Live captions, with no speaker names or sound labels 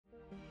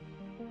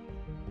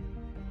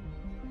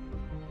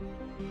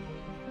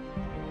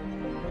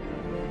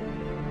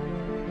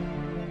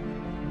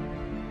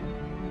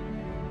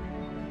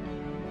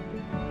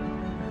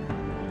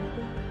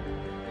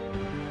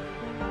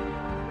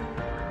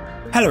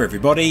Hello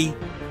everybody,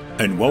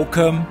 and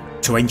welcome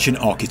to Ancient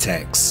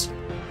Architects.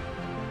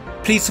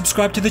 Please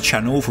subscribe to the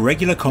channel for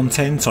regular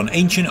content on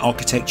ancient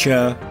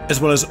architecture, as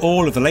well as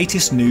all of the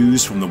latest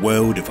news from the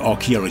world of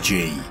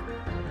archaeology.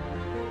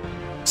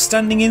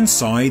 Standing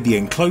inside the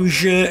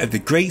enclosure of the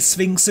Great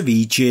Sphinx of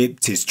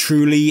Egypt is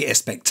truly a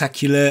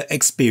spectacular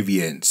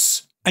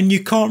experience, and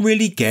you can't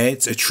really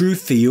get a true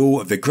feel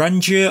of the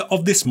grandeur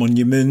of this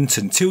monument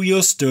until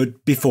you're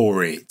stood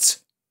before it.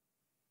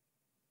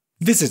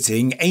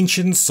 Visiting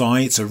ancient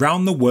sites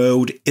around the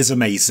world is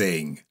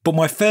amazing, but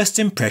my first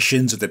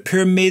impressions of the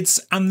pyramids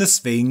and the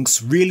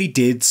Sphinx really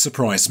did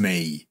surprise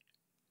me.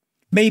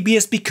 Maybe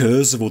it's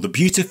because of all the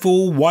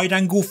beautiful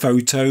wide-angle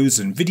photos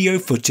and video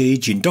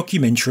footage in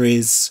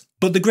documentaries,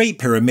 but the Great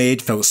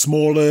Pyramid felt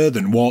smaller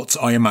than what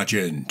I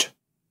imagined.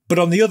 But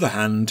on the other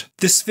hand,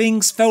 the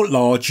Sphinx felt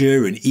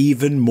larger and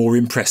even more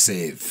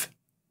impressive.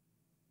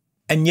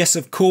 And yes,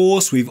 of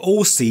course, we've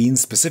all seen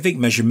specific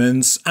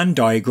measurements and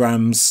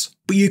diagrams,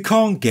 but you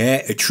can't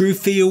get a true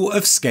feel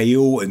of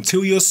scale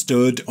until you're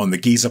stood on the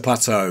Giza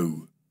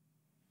plateau.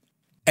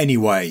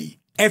 Anyway,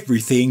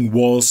 everything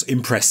was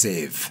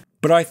impressive,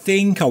 but I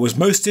think I was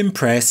most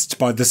impressed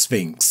by the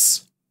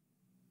Sphinx.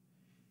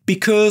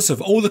 Because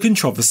of all the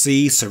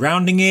controversy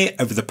surrounding it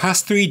over the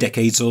past 3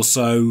 decades or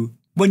so,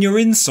 when you're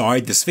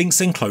inside the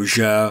Sphinx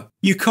enclosure,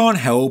 you can't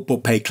help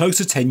but pay close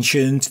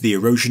attention to the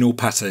erosional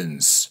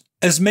patterns,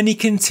 as many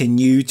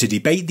continue to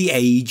debate the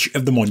age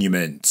of the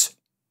monument.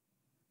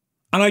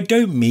 And I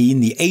don't mean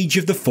the age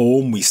of the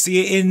form we see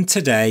it in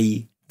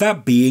today,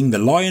 that being the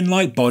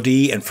lion-like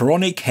body and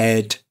pharaonic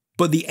head,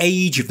 but the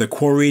age of the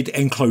quarried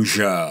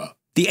enclosure,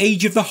 the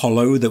age of the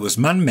hollow that was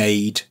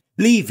man-made,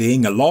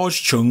 leaving a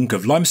large chunk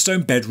of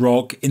limestone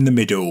bedrock in the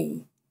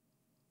middle.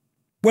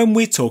 When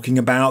we're talking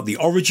about the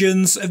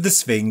origins of the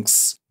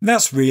Sphinx,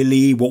 that's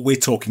really what we're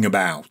talking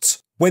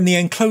about, when the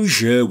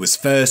enclosure was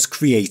first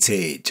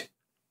created.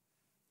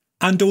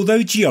 And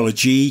although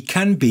geology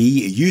can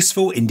be a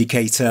useful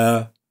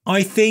indicator,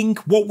 I think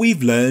what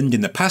we've learned in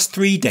the past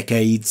 3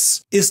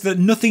 decades is that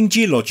nothing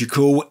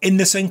geological in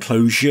this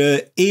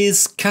enclosure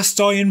is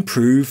cast iron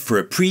proof for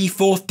a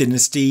pre-4th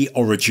dynasty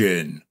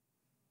origin.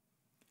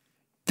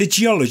 The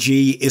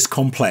geology is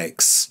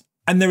complex,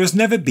 and there has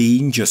never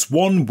been just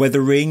one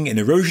weathering and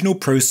erosional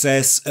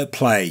process at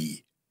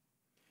play.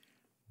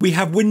 We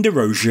have wind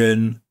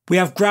erosion, we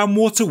have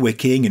groundwater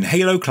wicking and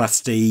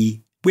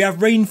haloclasty, we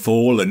have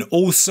rainfall and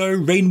also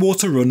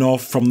rainwater runoff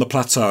from the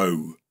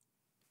plateau.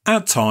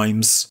 At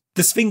times,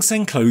 the Sphinx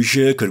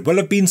enclosure could well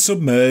have been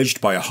submerged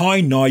by a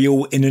high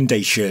Nile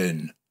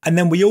inundation, and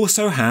then we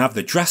also have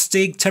the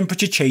drastic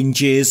temperature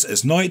changes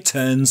as night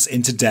turns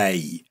into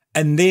day,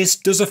 and this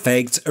does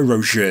affect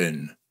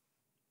erosion.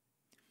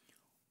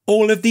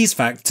 All of these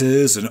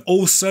factors and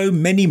also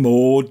many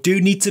more do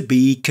need to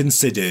be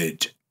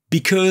considered,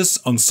 because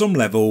on some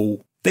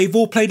level, they've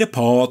all played a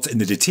part in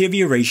the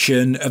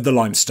deterioration of the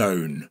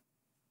limestone.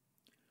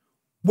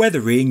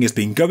 Weathering has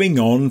been going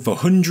on for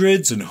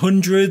hundreds and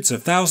hundreds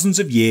of thousands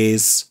of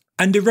years,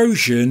 and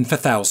erosion for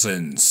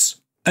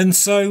thousands. And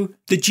so,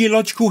 the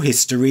geological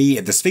history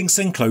of the Sphinx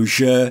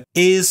enclosure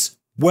is,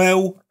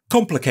 well,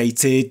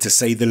 complicated to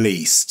say the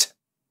least.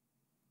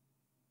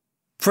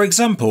 For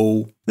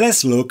example,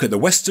 let's look at the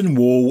western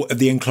wall of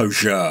the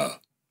enclosure.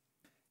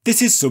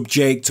 This is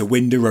subject to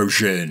wind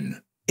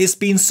erosion. It's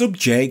been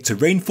subject to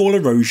rainfall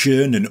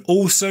erosion and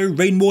also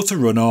rainwater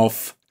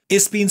runoff.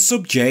 It's been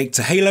subject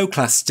to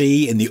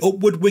haloclasty in the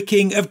upward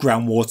wicking of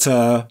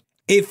groundwater.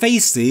 It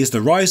faces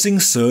the rising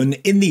sun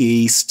in the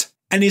east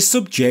and is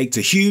subject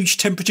to huge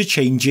temperature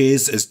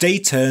changes as day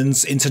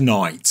turns into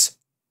night.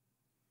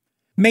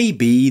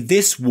 Maybe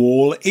this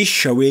wall is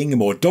showing a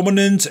more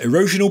dominant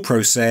erosional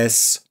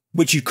process,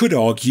 which you could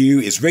argue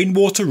is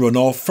rainwater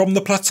runoff from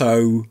the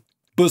plateau,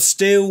 but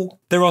still,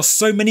 there are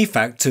so many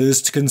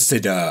factors to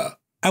consider.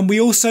 And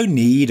we also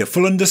need a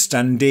full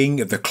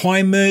understanding of the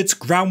climate,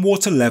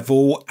 groundwater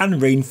level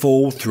and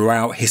rainfall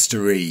throughout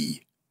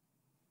history.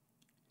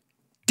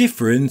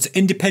 Different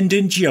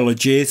independent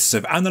geologists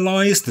have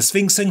analysed the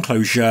Sphinx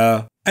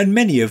enclosure, and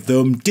many of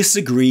them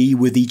disagree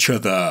with each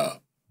other,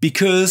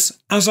 because,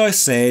 as I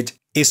said,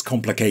 it's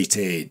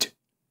complicated.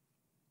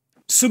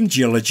 Some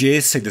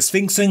geologists say the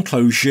Sphinx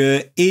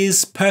enclosure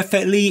is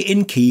perfectly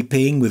in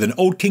keeping with an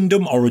Old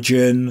Kingdom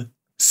origin.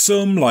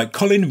 Some, like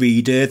Colin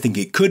Reeder, think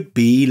it could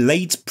be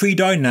late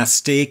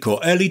Pre-Dynastic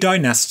or Early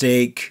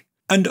Dynastic,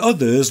 and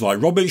others,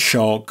 like Robert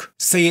Schoch,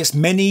 say it's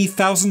many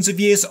thousands of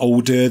years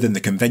older than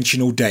the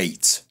conventional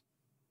date.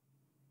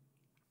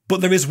 But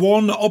there is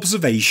one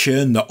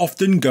observation that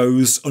often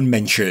goes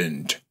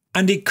unmentioned,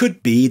 and it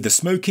could be the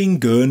smoking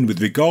gun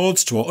with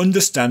regards to our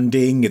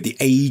understanding of the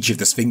age of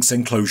the Sphinx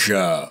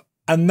enclosure,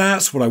 and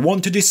that's what I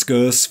want to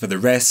discuss for the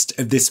rest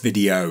of this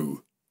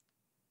video.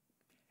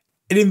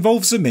 It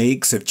involves a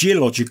mix of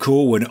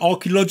geological and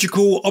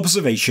archaeological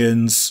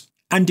observations,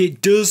 and it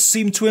does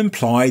seem to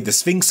imply the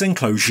Sphinx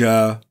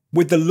enclosure,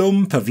 with the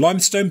lump of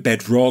limestone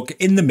bedrock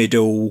in the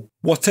middle,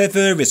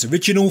 whatever its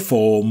original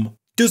form,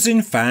 does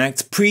in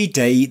fact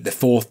predate the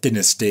 4th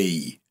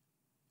dynasty.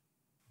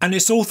 and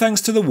it's all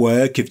thanks to the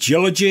work of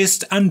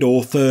geologist and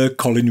author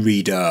Colin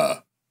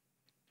Reeder.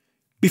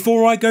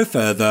 Before I go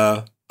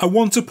further, I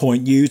want to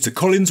point you to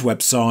Colin's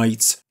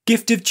website,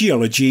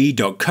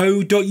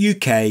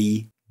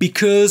 giftofgeology.co.uk,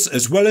 because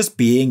as well as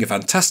being a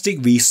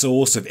fantastic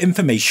resource of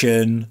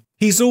information,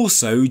 he's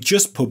also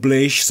just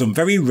published some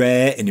very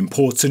rare and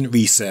important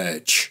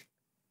research.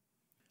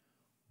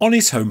 On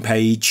his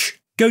homepage,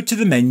 go to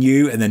the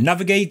menu and then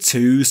navigate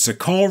to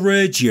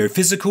Saqqara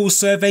Geophysical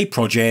Survey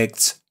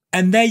Project,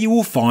 and there you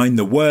will find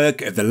the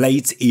work of the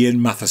late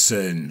Ian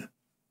Matheson.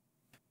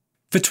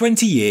 For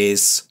 20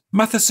 years,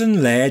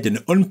 Matheson led an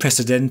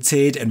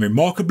unprecedented and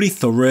remarkably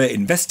thorough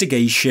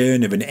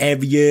investigation of an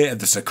area of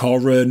the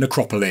Saqqara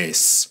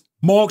necropolis,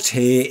 marked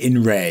here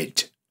in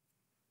red.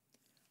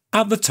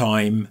 At the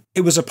time,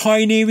 it was a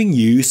pioneering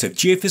use of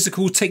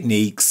geophysical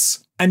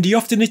techniques, and he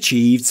often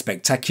achieved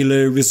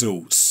spectacular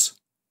results.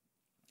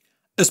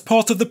 As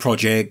part of the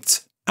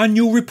project,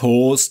 annual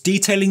reports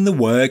detailing the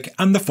work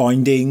and the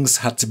findings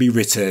had to be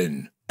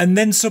written, and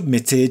then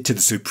submitted to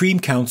the Supreme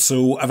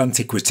Council of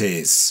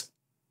Antiquities.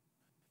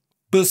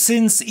 But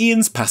since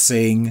Ian's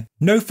passing,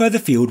 no further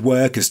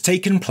fieldwork has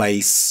taken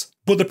place,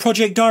 but the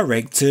project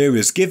director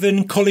has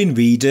given Colin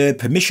Reeder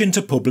permission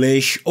to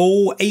publish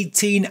all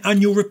 18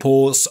 annual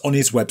reports on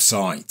his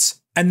website,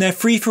 and they're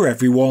free for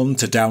everyone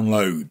to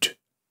download.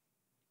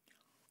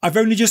 I've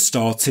only just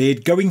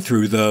started going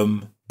through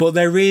them, but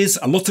there is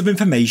a lot of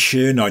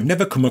information I'd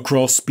never come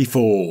across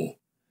before.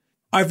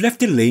 I've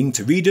left a link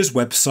to Reeder's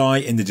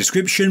website in the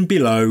description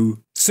below,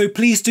 so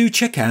please do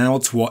check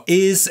out what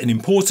is an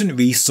important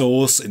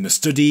resource in the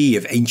study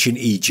of ancient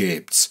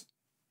Egypt.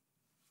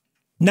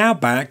 Now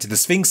back to the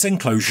Sphinx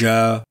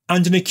enclosure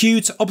and an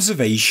acute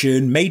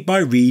observation made by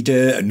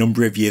Reeder a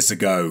number of years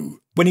ago,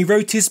 when he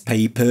wrote his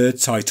paper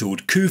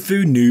titled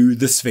Khufu knew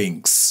the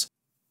Sphinx.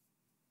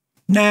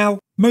 Now,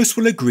 most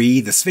will agree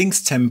the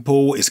Sphinx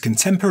temple is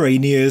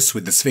contemporaneous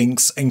with the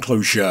Sphinx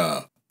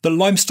enclosure. The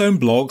limestone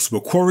blocks were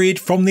quarried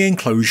from the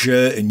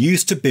enclosure and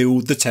used to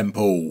build the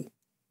temple.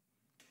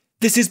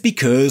 This is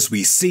because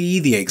we see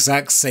the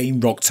exact same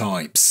rock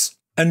types,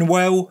 and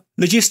well,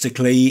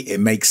 logistically it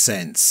makes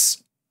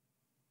sense.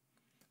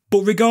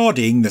 But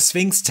regarding the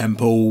Sphinx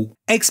temple,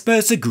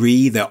 experts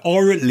agree there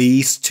are at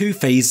least two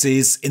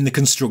phases in the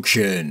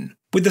construction,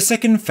 with the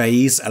second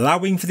phase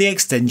allowing for the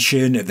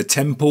extension of the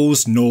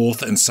temple's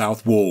north and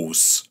south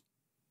walls.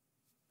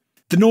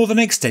 The northern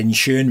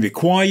extension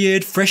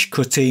required fresh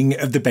cutting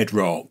of the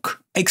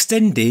bedrock,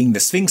 extending the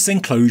Sphinx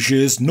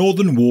enclosure's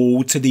northern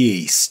wall to the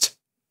east.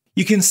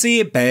 You can see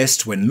it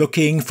best when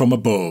looking from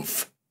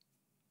above.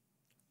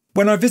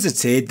 When I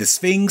visited the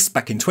Sphinx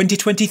back in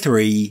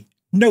 2023,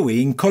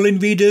 knowing Colin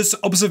Reeder's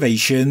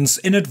observations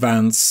in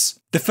advance,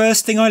 the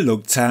first thing I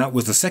looked at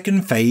was the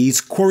second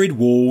phase quarried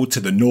wall to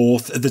the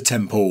north of the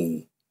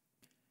temple.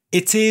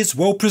 It is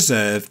well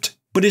preserved,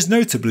 but is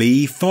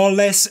notably far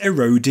less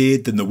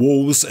eroded than the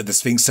walls of the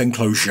Sphinx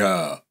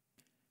enclosure.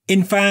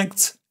 In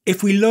fact,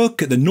 if we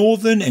look at the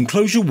northern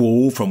enclosure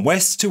wall from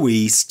west to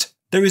east,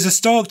 there is a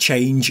stark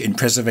change in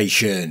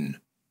preservation.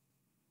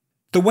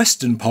 The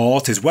western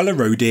part is well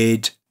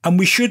eroded, and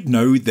we should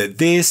note that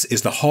this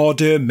is the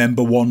harder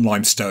Member 1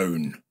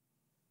 limestone.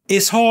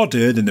 It's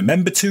harder than the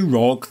Member 2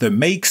 rock that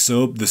makes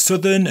up the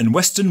southern and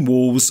western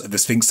walls of the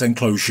Sphinx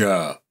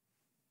enclosure.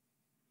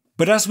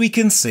 But as we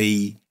can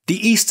see,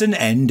 the eastern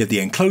end of the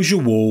enclosure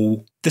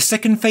wall, the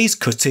second phase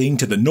cutting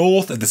to the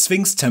north of the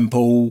Sphinx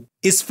temple,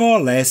 is far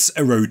less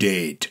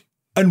eroded.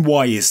 And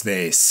why is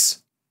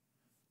this?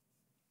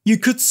 You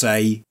could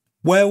say,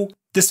 well,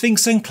 the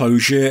Sphinx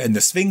enclosure and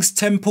the Sphinx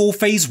temple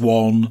phase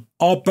 1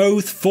 are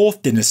both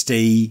 4th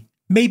dynasty,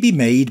 maybe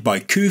made by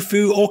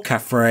Khufu or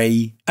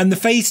Khafre, and the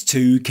phase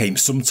 2 came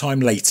sometime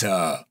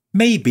later,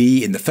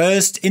 maybe in the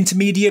first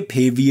intermediate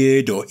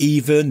period or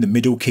even the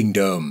Middle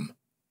Kingdom.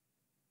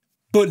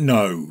 But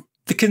no.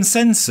 The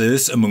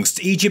consensus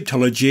amongst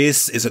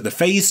Egyptologists is that the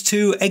phase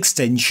 2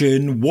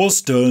 extension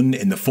was done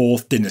in the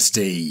 4th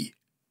dynasty.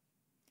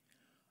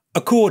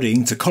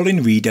 According to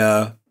Colin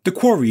Reeder, the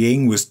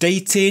quarrying was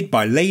dated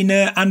by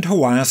Lena and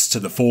Hawass to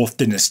the 4th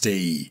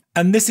dynasty,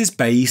 and this is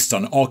based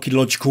on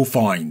archaeological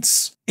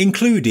finds,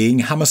 including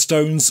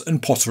hammerstones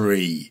and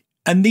pottery,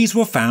 and these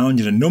were found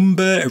in a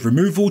number of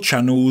removal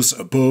channels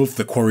above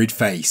the quarried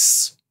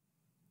face.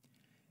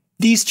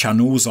 These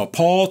channels are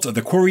part of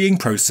the quarrying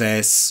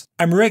process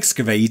and were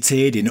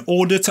excavated in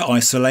order to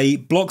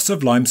isolate blocks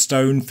of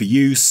limestone for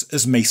use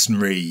as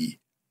masonry.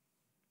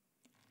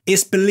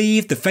 It's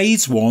believed the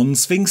Phase 1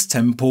 Sphinx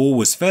Temple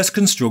was first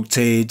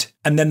constructed,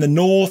 and then the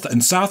north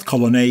and south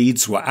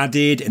colonnades were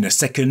added in a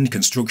second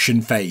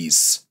construction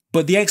phase,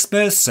 but the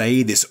experts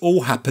say this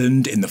all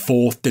happened in the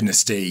 4th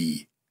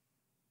dynasty.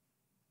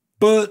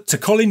 But to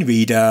Colin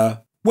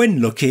Reeder, when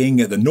looking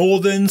at the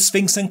northern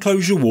Sphinx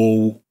enclosure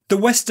wall, the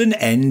western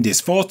end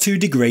is far too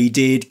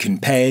degraded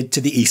compared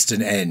to the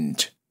eastern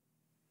end.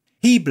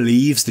 He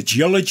believes the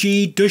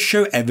geology does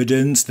show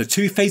evidence the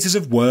two phases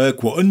of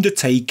work were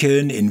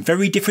undertaken in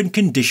very different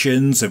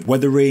conditions of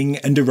weathering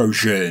and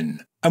erosion,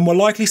 and were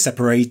likely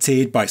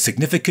separated by a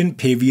significant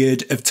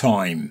period of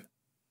time.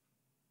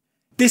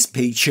 This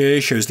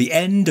picture shows the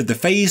end of the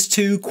Phase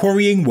 2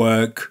 quarrying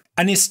work,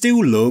 and it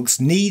still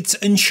looks neat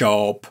and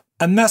sharp,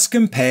 and that's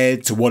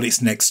compared to what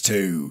it's next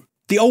to,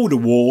 the older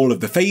wall of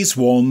the Phase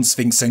 1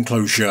 Sphinx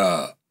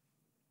enclosure.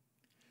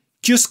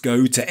 Just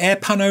go to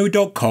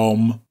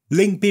airpano.com,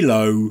 link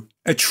below,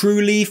 a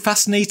truly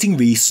fascinating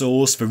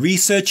resource for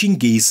researching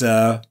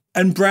Giza,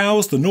 and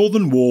browse the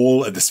northern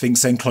wall of the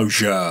Sphinx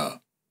enclosure.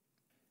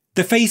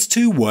 The Phase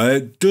 2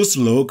 work does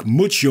look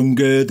much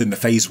younger than the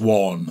Phase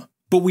 1,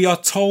 but we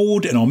are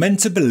told and are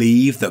meant to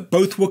believe that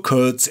both were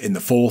cut in the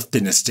 4th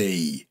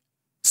dynasty.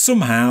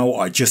 Somehow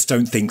I just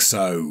don't think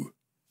so.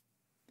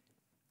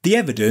 The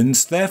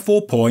evidence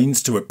therefore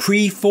points to a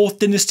pre-4th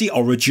dynasty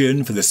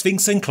origin for the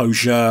Sphinx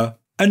enclosure,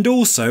 and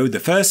also the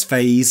first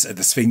phase of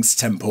the Sphinx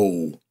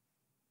temple.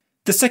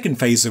 The second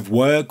phase of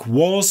work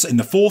was in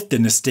the 4th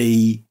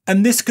dynasty,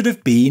 and this could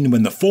have been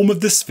when the form of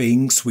the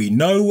Sphinx we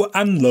know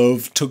and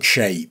love took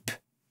shape.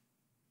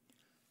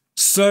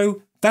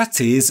 So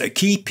that is a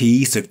key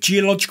piece of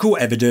geological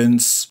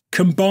evidence,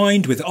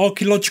 combined with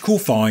archaeological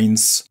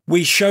finds,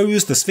 which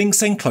shows the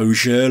Sphinx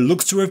enclosure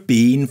looks to have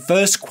been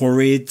first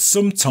quarried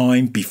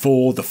sometime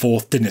before the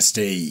 4th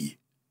dynasty.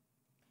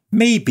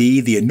 Maybe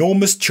the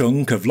enormous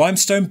chunk of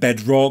limestone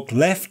bedrock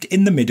left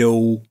in the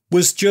middle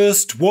was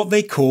just what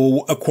they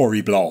call a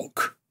quarry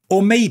block,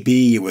 or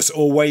maybe it was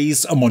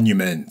always a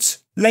monument,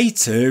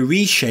 later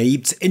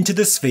reshaped into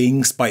the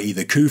Sphinx by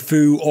either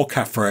Khufu or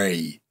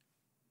Khafre.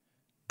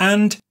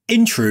 And,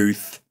 in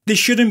truth, this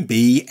shouldn't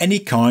be any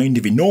kind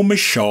of enormous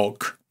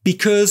shock,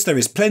 because there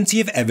is plenty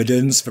of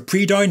evidence for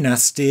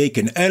pre-dynastic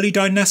and early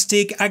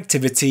dynastic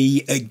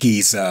activity at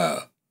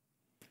Giza.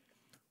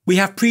 We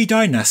have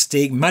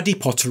pre-dynastic Madi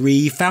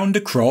pottery found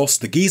across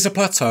the Giza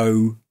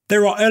plateau,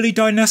 there are early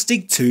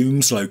dynastic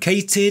tombs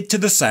located to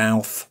the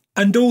south,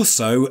 and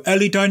also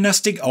early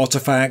dynastic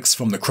artefacts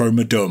from the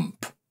Chroma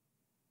dump.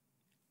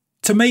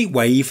 To make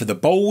way for the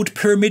bold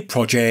pyramid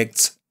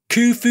project,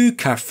 Khufu,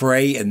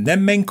 Khafre and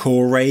then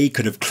Menkaure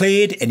could have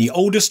cleared any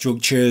older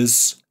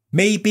structures,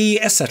 maybe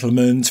a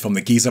settlement from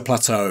the Giza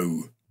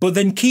plateau, but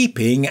then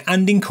keeping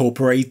and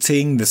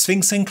incorporating the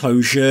Sphinx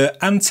enclosure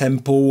and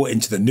temple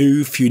into the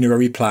new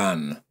funerary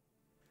plan.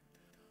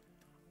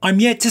 I'm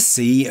yet to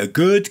see a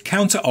good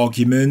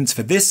counter-argument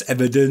for this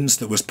evidence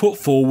that was put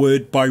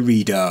forward by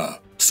Reader,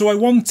 so I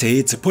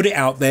wanted to put it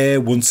out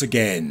there once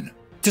again,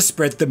 to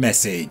spread the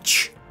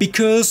message,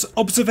 because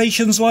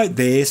observations like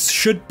this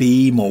should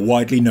be more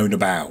widely known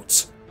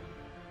about.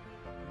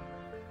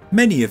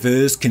 Many of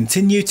us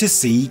continue to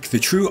seek the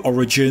true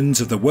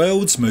origins of the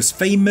world's most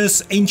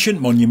famous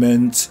ancient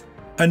monument,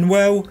 and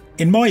well,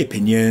 in my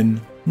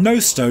opinion,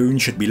 no stone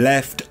should be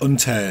left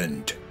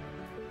unturned.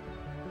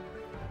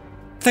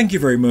 Thank you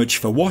very much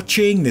for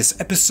watching this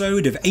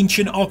episode of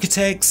Ancient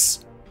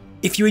Architects.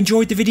 If you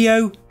enjoyed the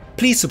video,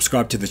 please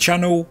subscribe to the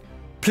channel,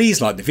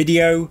 please like the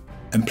video,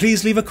 and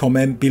please leave a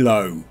comment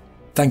below.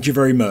 Thank you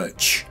very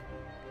much.